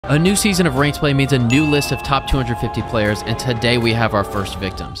A new season of ranked play means a new list of top 250 players, and today we have our first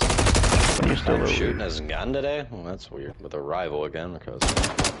victims. You're still shooting his gun today? Well, that's weird. With a rival again, because...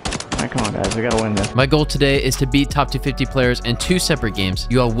 Alright, come on guys, we gotta win this. My goal today is to beat top 250 players in 2 separate games.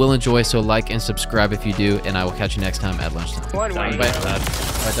 You all will enjoy, so like and subscribe if you do, and I will catch you next time at lunchtime. One way.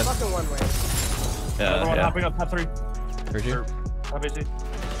 Fucking one way. Yeah. Hopping up top 3. Heard you. Top AC.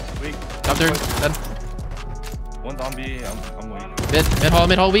 Weak. Top 3. Dead. One zombie. I'm weak.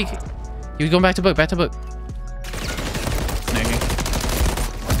 Mid hall weak. He was going back to book. Snaking.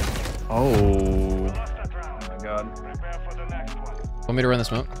 Oh. Oh my god. Want me to run the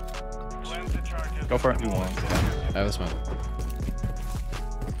smoke? Go for it. You want. I have the smoke.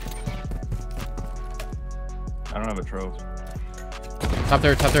 I don't have a trove. Top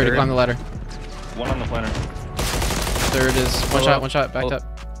third to climb the ladder. One on the planner. Third is one shot, backed up.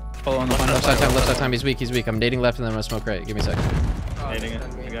 Follow on the planner. Left side time, he's weak. I'm nading left and then I'm gonna smoke right. Give me a sec. Nading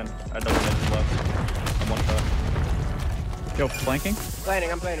it again. I double naded left. I'm one shot. Yo, flanking?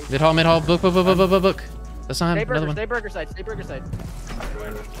 I'm planning. Mid hall, book. That's not him, another one. Stay burger side.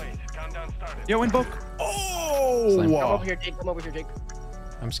 Yo, in book. Oh! Slam. Come over here, Jake.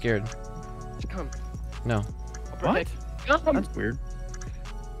 I'm scared. Come. No, What? Come. That's weird.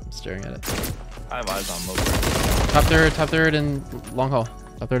 I'm staring at it. I have eyes on most. Top third and long haul.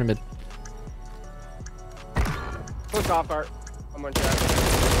 Top third and mid. Push off, Art. I'm on track.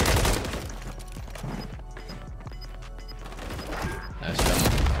 Nice job.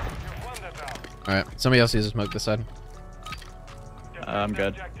 Alright, somebody else needs to smoke this side. I'm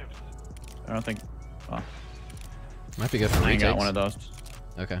good. I don't think... Oh, Might be good for I ain't got retakes. one of those.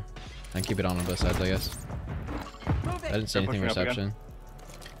 Okay. And keep it on both sides, I guess. I didn't see They're anything pushing up reception.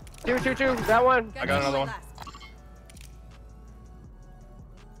 Two. That one. I got another one.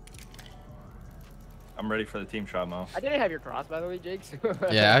 I'm ready for the team shot, Mo. I didn't have your cross, by the way, Jake.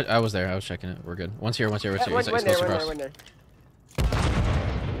 Yeah, I was there. I was checking it. We're good. One's here. One there.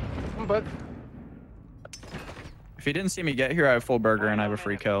 One book. If he didn't see me get here, I have full burger and I have a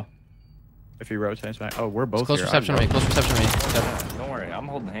free kill. If he rotates back. Oh, we're both Close here. reception to me. Close reception to me. Yep. Yeah, don't worry, I'm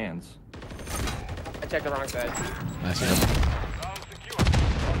holding hands. I checked the wrong side. Nice. Yep.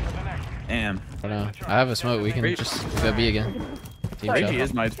 Damn. I don't know. I have a smoke. We can just go B again. Team Reggie shot.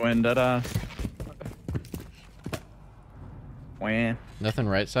 is my twin. That Wham. Nothing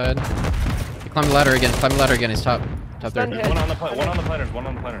right side. Climb the ladder again. He's top third. Stun hit. One on the planners.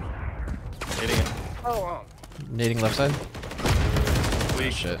 Hitting it. Oh, Nading left side. We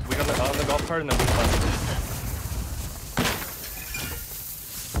Shit. We got on the golf cart and then we planned.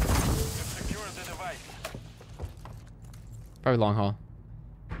 Probably long haul.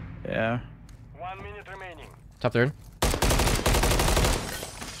 Yeah. 1 minute remaining. Top third.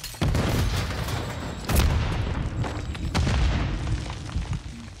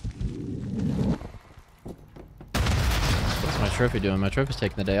 What's my trophy doing? My trophy's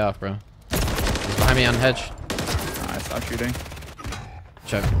taking the day off, bro. He's behind me on hedge. I stopped shooting.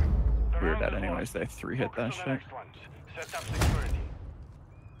 Check. We were dead anyways. They 3-hit that shit.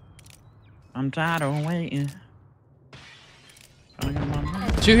 I'm tired of waiting.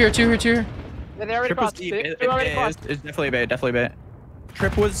 Two here. Yeah, they already Trip was crossed. deep. They already crossed. It's definitely bait.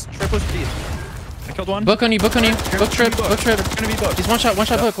 Trip was deep. I killed one. Book on you. Book trip. It's gonna be booked. He's one shot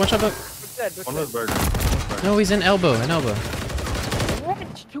book. Dead. One was burger. No, he's in elbow.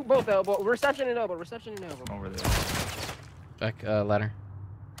 What? Two both elbow. Reception and elbow. Over there. Back ladder.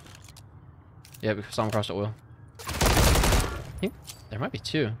 Yeah, we saw him cross the oil. There might be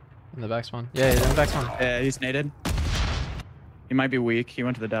 2 in the back spawn. Yeah, in the back spawn. Yeah, he's naded. He might be weak. He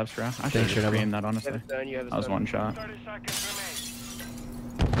went to the depths, bro. I should have screened that, honestly. That was one shot.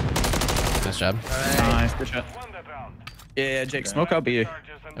 Nice job. Nice, good shot. Yeah, Jake, smoke out B. Oh,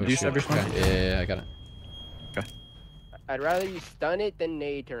 Do you shit. have your smoke? Okay. Yeah, I got it. Okay. I'd rather you stun it than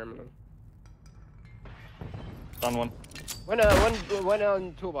nade terminal. Done one. One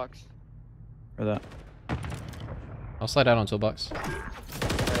on toolbox. For that. I'll slide out on toolbox.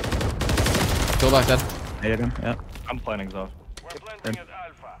 Toolbox dead. Naded him, yep. I'm planning off. We're planting at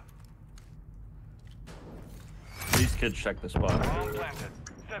alpha. These kids check the spot.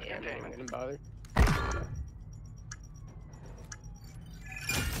 Yeah, I'm not gonna bother.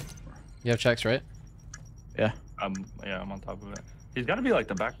 You have checks, right? Yeah. Yeah, I'm on top of it. He's got to be like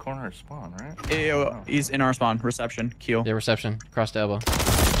the back corner of spawn, right? Ew, he's in our spawn. Reception. Keel. Yeah, reception. Cross to elbow.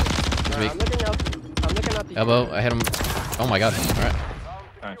 He's weak. I'm looking out the Elbow. I hit him. Oh my god. Alright.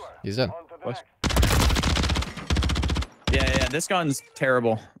 Nice. He's dead. Yeah, this gun's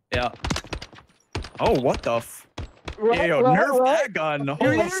terrible. Yeah. Oh, what the f? Yo, nerf that gun. You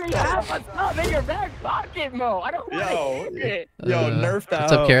Holy literally have a sub in your back pocket, Mo. I don't want Yo. to hear it. Yo, nerf that.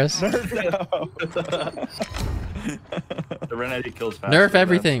 What's up, Karis? Nerf that. The Renegade kills fast. Nerf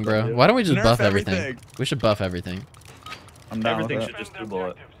everything, bro. Why don't we just Nerf buff everything? everything. We should buff everything. I'm down Everything with should it. just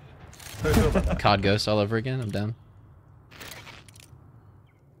 2-bullet. COD Ghost all over again. I'm down.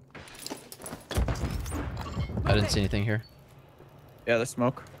 I didn't see anything here. Yeah, the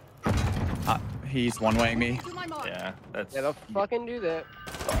smoke. He's one-waying me. Yeah, that's. Yeah, they'll fucking do that.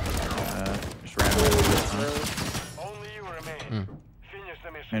 Just ran away with this one. Only you remain. Finish the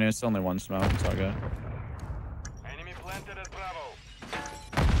I mission. mean, it's only one smoke. It's all good. Enemy planted at Bravo.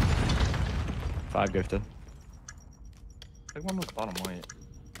 5 gifted. I think one was bottom white.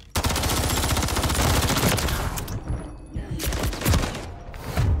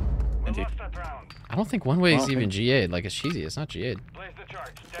 We Empty. lost that round. I don't think one way is Well, even GA'd. Like, it's cheesy. It's not GA'd. Place the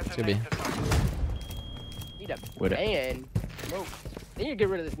charge. Could be. Detonate the target. Need a Would it? ban. Smoke. They need to get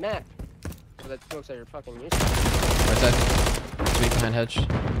rid of this map. So that smokes out your fucking use. Right side. Sweet behind hedge.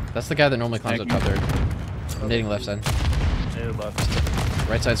 That's the guy that normally climbs up top third. I'm nading left side. Native left.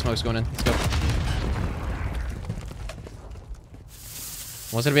 Right side smoke's going in. Let's go.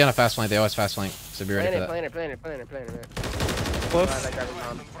 One's gonna be on a fast flank. They always fast flank. So be ready for that. Plan it. Close. Like grabbing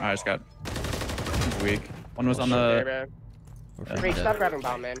bomb. I just got. He's weak. One was on There, the. bro. We're freaking Reach, dead. stop grabbing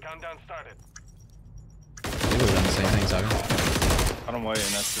bomb, man. Countdown started. You would have done the same thing, Saga. Bottom white, and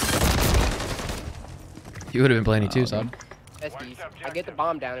that's just. You would have been playing too, Saga. Estes. I get the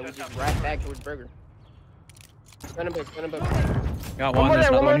bomb down and we just right back towards Burger. Run a book. Got One one. more There's there,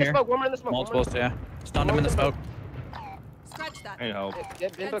 another one more one in the here. smoke, one more in the smoke. Multiples, yeah. Stunned him in the smoke. Scratch that. Hey, help.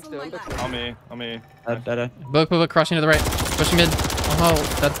 In books still, in books still. On me, on me. Dead. Book, crossing to the right. Pushing mid. Oh,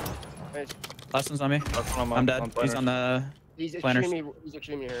 that. Last one's on me. That's one on my, I'm dead. on He's on the. He's Planners.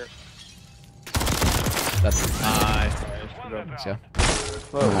 extremely hurt. That's. Nice. Let's go.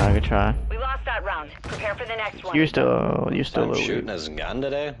 Good try. We lost that round. Prepare for the next one. You're still a I'm little shooting weak. his gun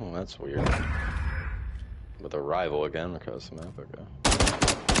today? Well, that's weird. With a rival again across the map. Okay.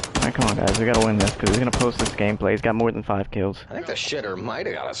 Alright, come on, guys. We gotta win this because he's gonna post this gameplay. He's got more than 5 kills. I think the shitter might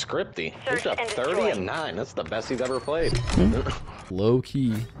have got a scripty. He's Search got and 30 destroy. and 9. That's the best he's ever played. Low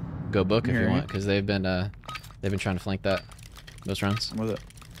key. Go book if you Here. want, because they've been trying to flank that those rounds. I'm with it.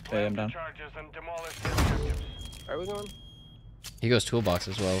 Yeah, I'm down. Charges and demolish the objectives. Where are we going? He goes toolbox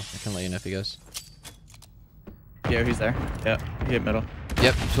as well. I can let you know if he goes. Yeah, he's there. Yeah, he hit middle.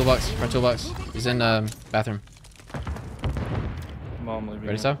 Yep, toolbox, front toolbox. He's in bathroom. Mom leaving.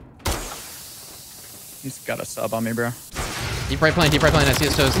 Ready, Sab? He's got a sub on me, bro. Deep right plane. I see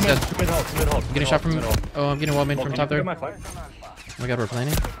his toes. He's dead. Mid-hold. I'm getting shot from. Oh, I'm getting wall main from top there. Get Oh my flag. my god, we're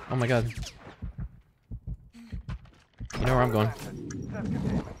planning. Oh my god. You know where I'm going.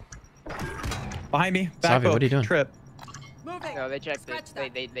 Behind me. Back Savi, what book, are you doing? Trip. Moving. No, they checked Scratch it.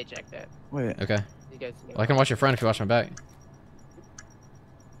 that. They checked that. Wait. Okay. You guys. Well, I can watch your front if you watch my back.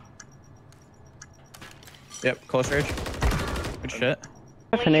 Yep, close range. Good shit.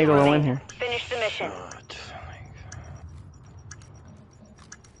 Finagle will win here. Finish the mission.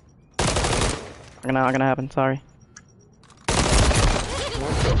 Not gonna happen. Sorry.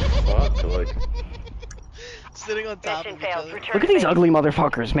 Fuck, like, Sitting on top Mission of each failed. other. Return Look at these to base. ugly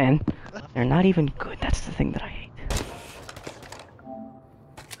motherfuckers, man. They're not even good. That's the thing that I hate.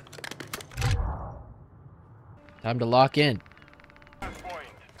 Time to lock in. Point.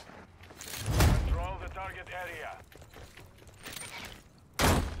 Control the target area.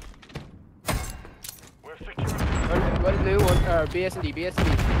 We've secured. What is new? BS and D.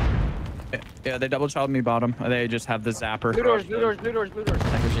 Yeah, they double child me bottom. They just have the zapper. Blue doors.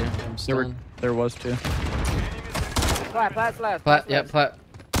 I'm stunned. There was two. Flat. Plat, yeah, plat.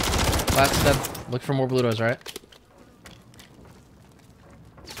 Plat's dead. Look for more blue doors, right?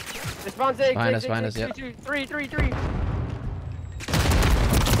 Respawn zig. Behind us, yep. 3.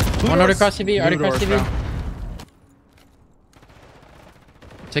 One already across TV, already Blue across doors, TV. bro.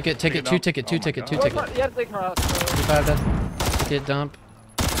 Ticket, two ticket. Oh my God. Yeah, take her out. 2-5 dead. Get dump.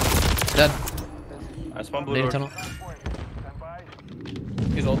 Dead. I spawned blue Native doors. tunnel. Stand by.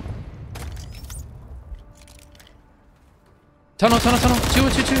 He's old. Tunnel. Two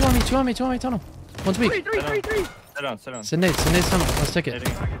on me, tunnel. One's weak. 3. Sit down. Send nades, tunnel. Let's take it.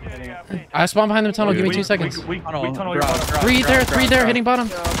 Hitting. I spawn behind the tunnel, give me Weak, 2 seconds. Weak Tunnel, tunnel. drop, drop. Three there, hitting bottom.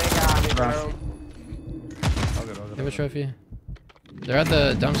 No, they got me, bro. Give a trophy. They're at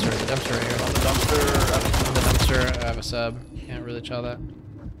the dumpster right here. On the dumpster. On the dumpster, I have a sub. Can't really chow that.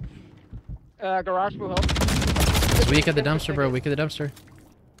 Garage will help. It's weak at the dumpster, bro. Weak at the dumpster.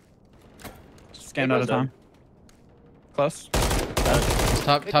 Scanned out of time. Close.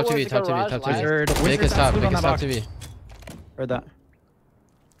 Top TV. Garage Big is Wizard top on that TV. Heard that.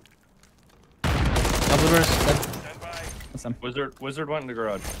 Double doors. Dead. Stand by. That's them. Wizard went in the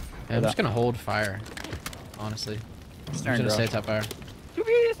garage. Yeah, I'm just gonna hold fire. Honestly, I'm just Staring gonna stay garage. top fire. 2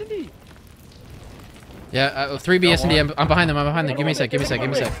 BSD. Yeah, 3 BS&D. I'm behind them. I'm behind them. Give me a sec. Give me a sec. Give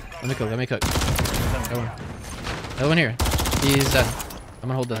me a sec. Let me cook. Let me cook. Another one here. He's dead. I'm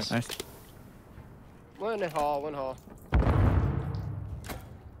gonna hold this. Nice. One hall, one hall.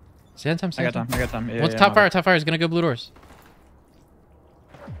 Stand time. I Stand got time. I got time. Yeah, Once yeah, top no. fire. Top fire is gonna go blue doors.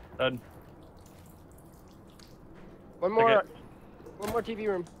 Dead. One more. Okay. One more TV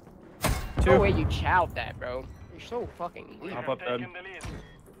room. Two. No way you chowed that, bro. You're so fucking weak. Hop up, dead. Taking the lead.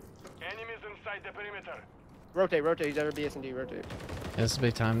 Enemies inside the perimeter. Rotate, rotate. He's ever BS&D. Rotate. Yeah, this is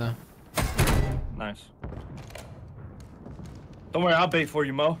big time though. Nice. Don't worry, I'll bait for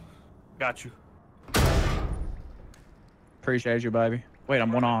you, Mo. Got you. Appreciate you, baby. Wait,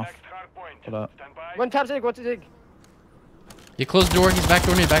 I'm one off. Next hard point. Hold up. Stand by. One top zig. One to zig. He closed the door. He's back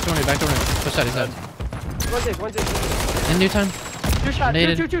door near. Back door near. Back door near. Push that. He's dead. One zig. One zig. In new time. 2 shots.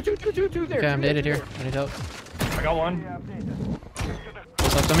 Naded. Two there. Okay, I'm two there, naded two here. there. I need help. I got one.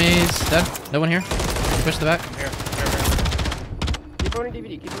 Close left on me. He's dead. No one here. Push the back. Keep owning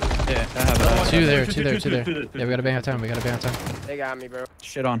DVD. Keep owning. Yeah, I have it. Two there. Two, Two there. two, Two there. two, two, two. Yeah, we gotta bang out time. We gotta bang out time. They got me, bro.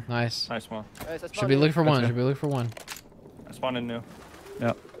 Shit on. Nice. Nice, Mo. Nice, that's Should be looking for That's one. it. Should be looking for one. I spawned in new.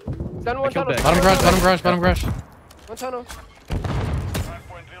 Yep. Done one I killed tunnel. it. Bottom garage. Bottom garage. Bottom garage. One tunnel. Hard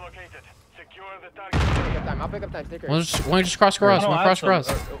point relocated. Secure the target. Pick up time. I'll pick up time. Stay One crazy. just cross garage. No, One I cross have garage.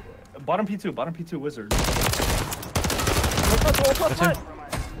 some. Bottom P2 wizard. One plus one.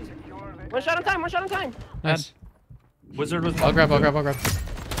 One shot on time. One shot on time. Nice. Wizard was. I'll grab. Is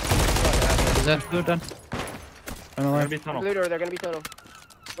that? Blue done. I'm Gonna alive. be tunnel. Blue door. They're gonna be tunnel.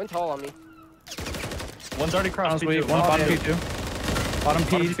 One tall on me. One's already crossed. Sweet. P2. One bottom Yeah. P2. Bottom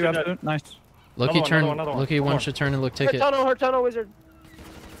Bottom P2 P2 absolute. Nice. Loki Another turn. one, another one. Loki One one more. should turn and look Her ticket. tunnel, wizard.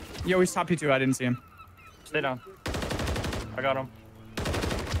 Yo, he's top P2. I didn't see him. Stay down. I got him.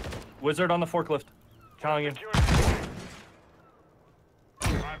 Wizard on the forklift. Calling you.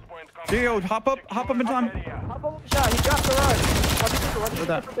 Hard point Yo, hop up in time. Hop up shot. He dropped the rush. Watch Where'd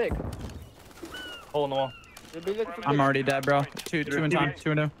that- for big. Hole in the wall. They'll be looking for I'm big. already dead, bro. Two in time.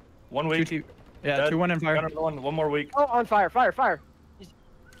 2 and 2. 1 Two week. T. Yeah, Dead. 2-1 in Got fire. another one more week. Oh, on fire.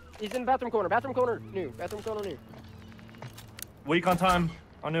 He's in bathroom corner. Bathroom corner. New. Bathroom corner new. Week on time.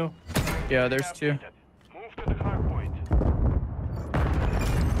 On new. Yeah, there's 2. Move to the hard point.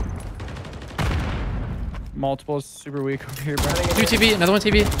 Multiples super weak over here, bro. 2 TV. Another one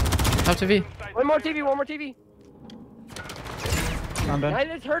TV. Top TV. One more TV. One more TV. I'm dead. I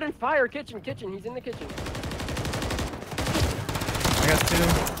just heard in fire. Kitchen. He's in the kitchen. I got 2.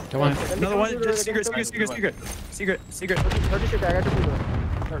 Go on. Another one. Just secret. Heard Secret. the shit. I got the blue door.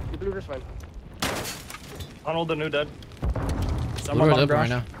 Or, the blue door's fine. Tunnel the new dead. Blue Someone door's bottom open right garage.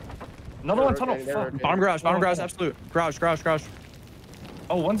 now. Another one tunnel. rotating, they're Fuck. rotating. Bottom garage, absolute. Garage.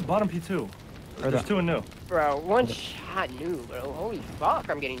 Oh, one's bottom P2. There's that? 2 in new. Bro, one shot new, bro. Holy fuck,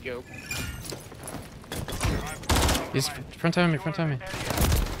 I'm getting joked. He's front time me.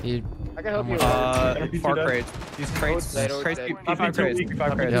 He, I can help you. Far crates. These crates. Always Crates. dead. P5 crates.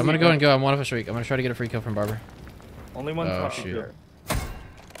 P5 crates. yeah, I'm gonna go and go. I'm one of us weak. I'm gonna try to get a free kill from Barber. Only one Oh, top shoot.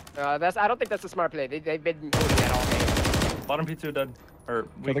 P2. I don't think that's a smart play. They've been doing that all game. Bottom P2 dead. Or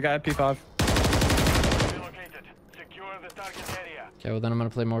Kill weak. the guy at P5. Relocated. Secure the target area. Okay, well then I'm gonna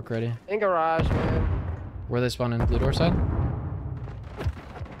play more ready. In garage, man. Where they spawn in blue door side?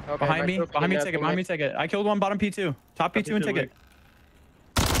 Okay, Behind me. Micro's Behind me, cleaned up, take it. cleaned up. I killed one bottom P2. Top P2 and P2 ticket.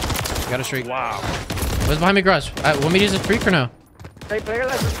 Got a streak. Wow. What's behind me garage? Want me to use a streak or no? Hey, player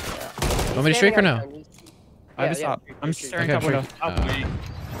left. Want me to streak or no? I just stopped. I'm staring Okay, top window. streak.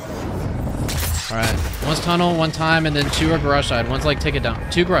 Alright. One's tunnel, one time, and then 2 are garage side. One's like ticket down.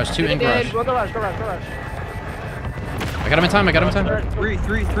 2 garage, 2 in garage. Go garage. I got him in time. 3.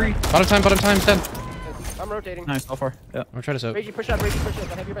 Bottom time, 10. I'm rotating. Nice, all 4. Yeah. I'm gonna try to soak. Reggie, push up. I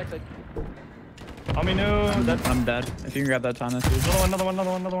have your backside. On me new. Dead. I'm dead. If you can grab that time, that's huge. Another one.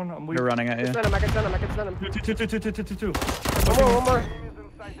 I'm weak. They're running at you. I can stun him. Two. One more.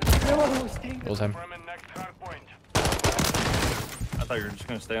 No, stay. Full time. Determine next hard point. I thought you were just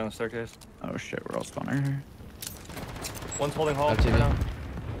gonna stay on the staircase. Oh shit, we're all spawning here. One's holding hall. Top TV. right now.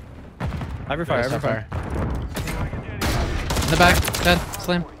 Every fire. In the back, dead,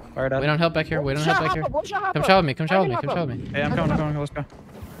 slam. Fire dead. We don't help back here. One shot, hop up, one shot, hop Come up. shower me. Come shower me. Hop up. Hey, I'm coming. Let's go.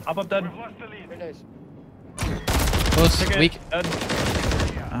 Hop up dead. Lost the lead. Very nice. Close, Ticket. weak. Dead. Hit him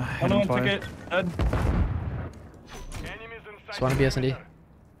Another one twice. ticket. Dead. Enemies inside. Spawn a BS&D.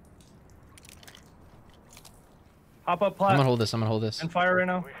 Hop up I'm plat. gonna hold this. And fire right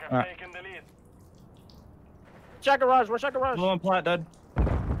now. We have Alright. taken the lead. shot garage. One shot garage. Blue on plat, dead.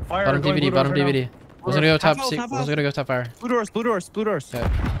 Fire. Bottom going DVD, blue bottom doors right DVD. now. One's gonna go top. Half health. One's gonna go top fire. Blue doors, blue doors, blue doors. Okay.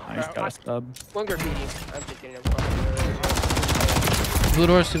 Nice, got a stub. One graffiti. I'm just kidding. Blue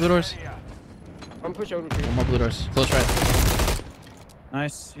doors, 2 blue doors. I'm push over to you. One more blue doors. Close right.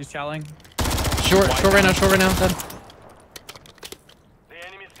 Nice, he's challing. Short right now, short right now. Dead. The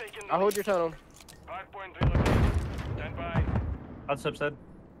enemy's taken the I'll hold your tunnel. hardpoint relocated. Stand by. Hot steps dead.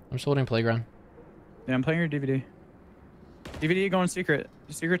 I'm just holding playground. Yeah, I'm playing your DVD. DVD going secret.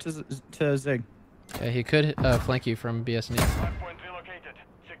 Secret to Zig. Yeah, he could flank you from BS&E. Hardpoint relocated.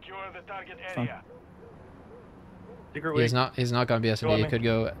 Secure the target area. Secret He's weak. not. He's not gonna Go BS&E. on He me. could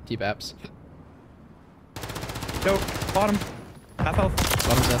go deep apps. Go, bottom. Half health.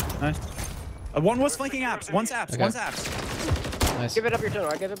 Bottom's dead. Nice. One was flanking apps. One's apps. Okay. One's apps. Nice. Give it up your tunnel.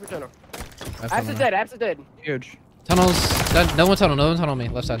 I give up your tunnel. That's Apps coming is up. dead. Apps is dead. Huge. Tunnels. Dead. No one tunnel. No one tunnel me.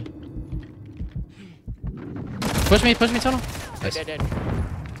 Left side. Push me tunnel. Nice. Dead.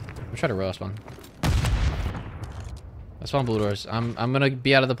 I'm trying to row spawn. I spawn blue doors. I'm gonna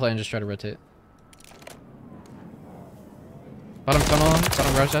be out of the play and just try to rotate. Bottom tunnel.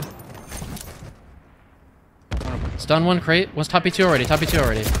 Bottom garage dead. Stun one crate. One's top E2 already. Top E2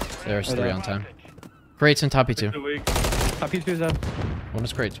 already. There's 3 on time. Crates and top E2. Secret weak. Top P2's up. One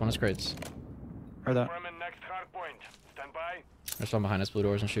is crates. One is crates. Or that. Confirming next hardpoint. Stand by. There's one behind us. Blue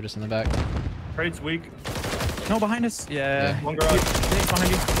doors and shoot us in the back. Crate's weak. No, behind us. Yeah. One garage. Zig's behind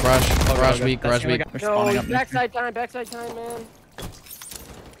you. Garage weak. Garage weak. They're spawning No, up. backside time, man.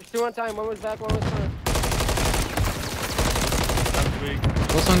 There's 2 on time. One was back, one was front. That's weak.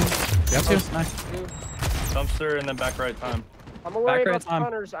 Wilson. You have to? Nice. Dumpster and then back right time. I'm gonna worry Back right about the time.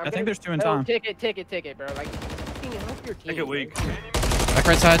 hunters. I think there's 2 in time. Take it, bro. Like, fucking help your team. Take it weak. Back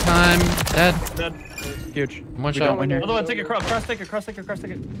right side time. Dead. Dead. Huge. One We shot. don't win here. Another one, take it cross. Cross, take it.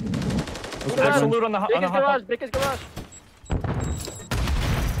 Big Absolute on the Biggest house. garage, biggest garage.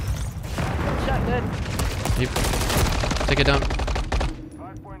 Shot dead. Take it down.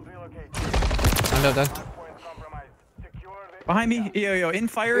 Hardpoint relocated. I'm dead. Hardpoint compromised. Secure the Behind me. Yo, in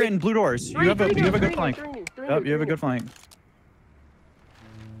fire and blue doors. You have a good flank. Yep, you have a good flank.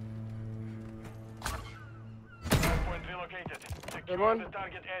 hardpoint relocated. Secure one. the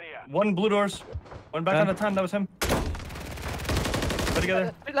target area. One blue doors. One back Done. on the time. That was him. Put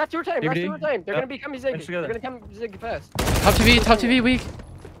together. Last 2 time, last DVD? 2 time. They're Yep. gonna be coming zig. Mix They're together. gonna come zig fast. Top TV weak.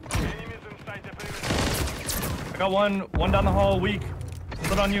 Enemies inside the perimeter. I got one down the hall. Weak.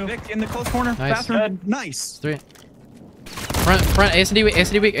 Put on you. Vic in the close corner. Nice. Bathroom. Dead. Nice. 3. Front. A&D weak.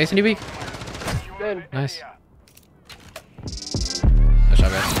 A&D weak. Good. Nice. Nice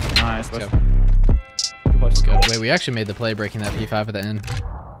job, guys. Nice. Let's Good. go. Wait, we actually made the play breaking that P5 at the end.